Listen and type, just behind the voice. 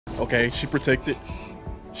Okay, she protected.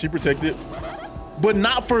 She protected. But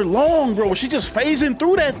not for long, bro. She just phasing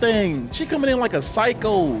through that thing. She coming in like a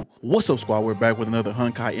psycho. What's up, squad? We're back with another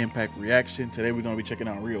Honkai Impact reaction. Today we're gonna be checking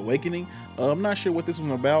out Reawakening. I'm not sure what this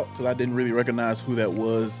one's about because I didn't really recognize who that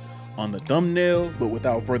was on the thumbnail. But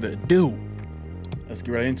without further ado, let's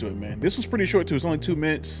get right into it, man. This was pretty short too. It's only 2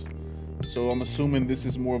 minutes. So I'm assuming this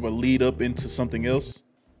is more of a lead up into something else.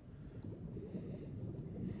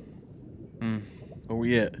 Where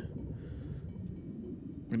we at?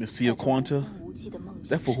 We're in the Sea of Quanta. Is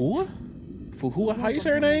that Fuhua? Fuhua? How you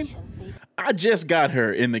say her name? I just got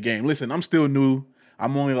her in the game. Listen, I'm still new.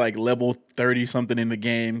 I'm only like level 30 something in the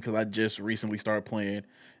game because I just recently started playing,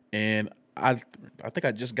 and I think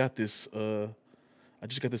I just got this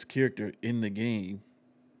character in the game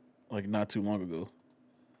like not too long ago.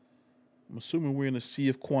 I'm assuming we're in the Sea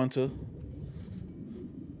of Quanta,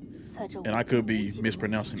 and I could be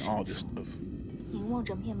mispronouncing all this stuff.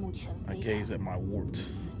 I gaze at my warped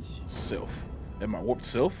self. At my warped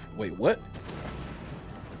self? Wait, what?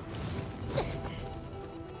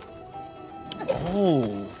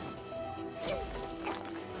 Oh.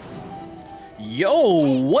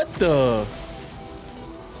 Yo, what the?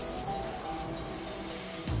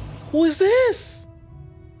 Who is this?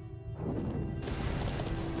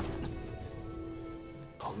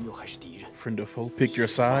 Friend or foe, pick your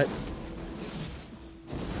side.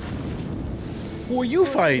 Who are you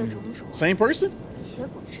fighting? Same person?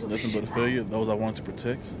 Nothing but a failure. Those I want to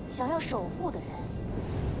protect.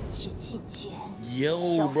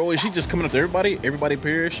 Yo, bro, is she just coming up to everybody? Everybody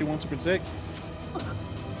period she wants to protect?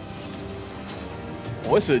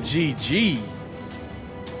 Oh, it's a GG.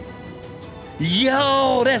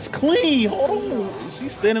 Yo, that's clean. Hold on. Is she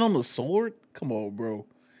standing on the sword? Come on, bro.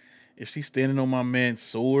 Is she standing on my man's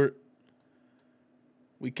sword?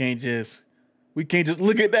 We can't just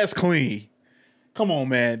look at that's clean. Come on,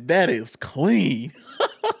 man. That is clean.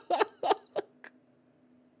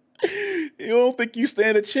 You don't think you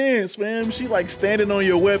stand a chance, fam. She like standing on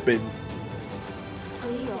your weapon.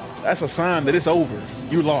 That's a sign that it's over.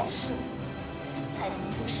 You lost.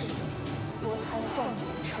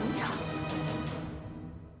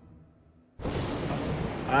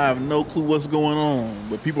 I have no clue what's going on,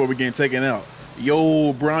 but people are getting taken out.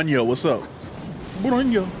 Yo, Branya, what's up?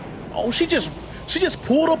 Branya. Oh, she just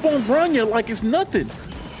pulled up on Branya like it's nothing.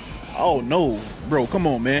 Oh no, bro, come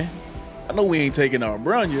on, man. I know we ain't taking out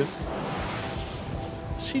Branya.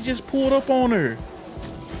 She just pulled up on her.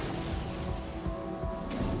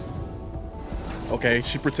 Okay,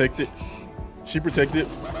 she protected. She protected.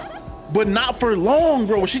 But not for long,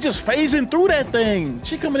 bro. She just phasing through that thing.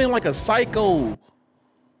 She coming in like a psycho.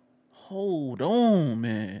 Hold on,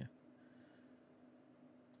 man.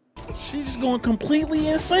 She's just going completely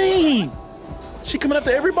insane. She coming up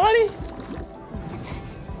to everybody?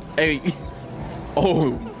 Hey.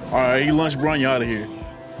 Oh, all right, he launched Branya out of here.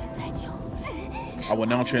 I will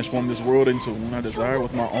now transform this world into one I desire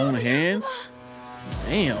with my own hands.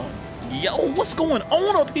 Damn. Yo, what's going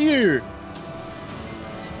on up here?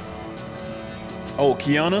 Oh,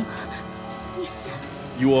 Kiana?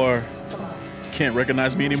 You can't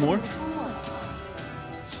recognize me anymore?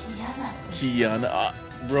 Kiana.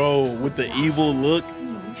 Bro, with the evil look.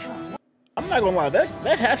 I'm not gonna lie, that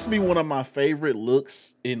has to be one of my favorite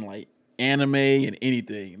looks in like anime and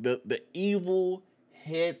anything. The evil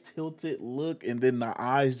head tilted look and then the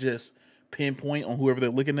eyes just pinpoint on whoever they're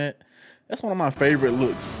looking at. That's one of my favorite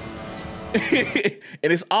looks. And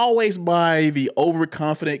it's always by the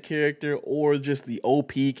overconfident character or just the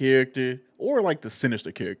OP character or like the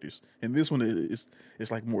sinister characters. And this one is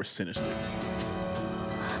like more sinister.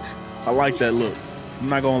 I like that look. I'm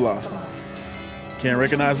not gonna lie. Can't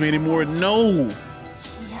recognize me anymore? No.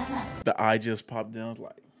 The eye just popped down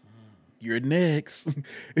like, you're next.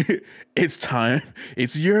 It's time.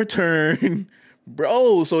 It's your turn.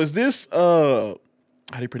 Bro, so is this how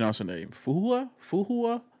do you pronounce her name? Fuhua?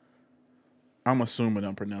 Fuhua? I'm assuming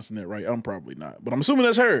I'm pronouncing that right. I'm probably not, but I'm assuming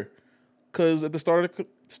that's her. Cause at the start of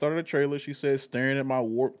the trailer, she says staring at my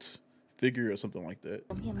warped figure or something like that.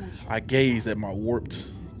 I gaze at my warped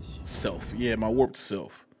self. Yeah, my warped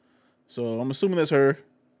self. So I'm assuming that's her.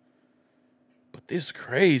 But this is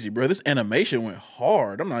crazy, bro. This animation went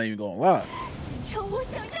hard. I'm not even gonna lie.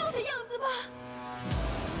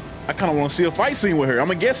 I kind of want to see a fight scene with her. I'm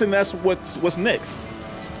guessing that's what's next.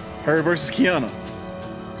 Her versus Kiana.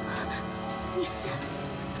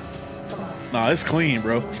 Nah, it's clean,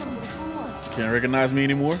 bro. Can't recognize me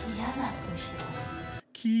anymore.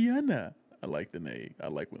 Kiana. I like the name. I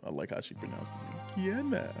like how she pronounced it.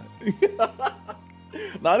 Kiana.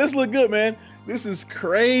 Nah, this look good, man. This is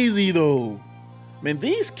crazy though. Man,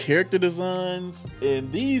 these character designs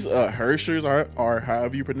and these Hershers are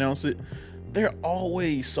however you pronounce it, they're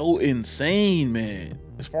always so insane, man,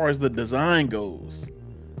 as far as the design goes.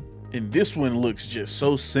 And this one looks just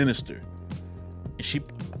so sinister. And she,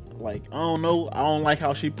 like, I don't know, I don't like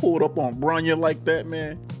how she pulled up on Bronya like that,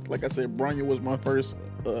 man. Like I said, Bronya was my first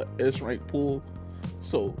S rank pull,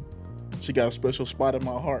 so she got a special spot in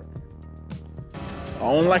my heart. I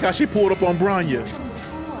don't like how she pulled up on Bronya,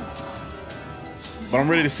 but I'm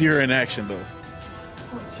ready to see her in action, though.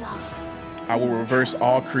 I will reverse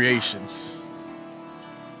all creations.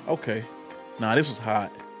 Okay. Nah, this was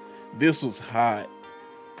hot. This was hot.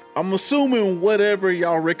 I'm assuming whatever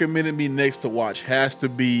y'all recommended me next to watch has to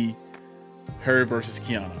be her versus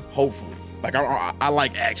Kiana. Hopefully. Like, I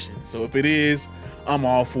like action. So if it is, I'm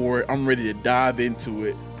all for it. I'm ready to dive into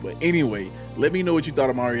it. But anyway, let me know what you thought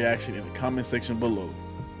of my reaction in the comment section below.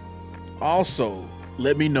 Also,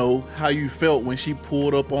 let me know how you felt when she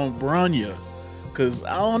pulled up on Bronya. Cause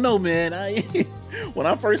I don't know, man. When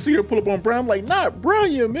I first see her pull up on Bronya, I'm like, not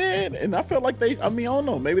Bronya, man. And I felt like I don't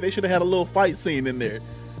know. Maybe they should have had a little fight scene in there.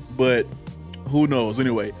 But who knows?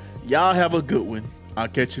 Anyway, y'all have a good one. I'll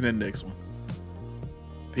catch you in the next one.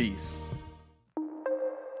 Peace.